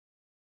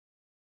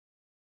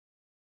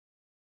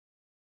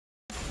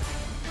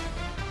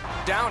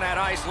Down at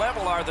ice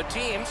level are the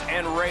teams,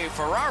 and Ray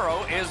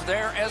Ferraro is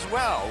there as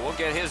well. We'll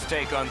get his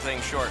take on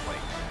things shortly.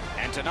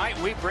 And tonight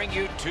we bring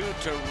you two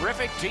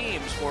terrific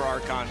teams for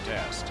our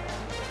contest.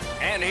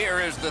 And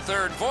here is the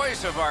third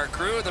voice of our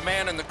crew, the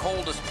man in the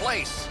coldest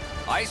place,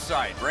 ice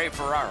side, Ray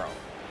Ferraro.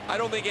 I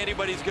don't think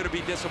anybody's going to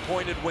be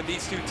disappointed when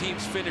these two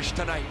teams finish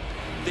tonight.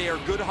 They are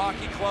good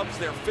hockey clubs.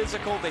 They're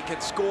physical. They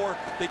can score.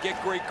 They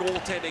get great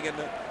goaltending, and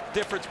the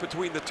difference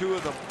between the two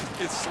of them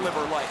is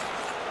sliver-like.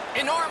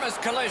 Enormous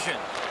collision.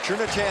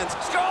 Chance.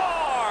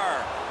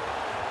 Score!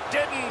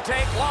 Didn't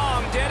take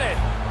long, did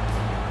it?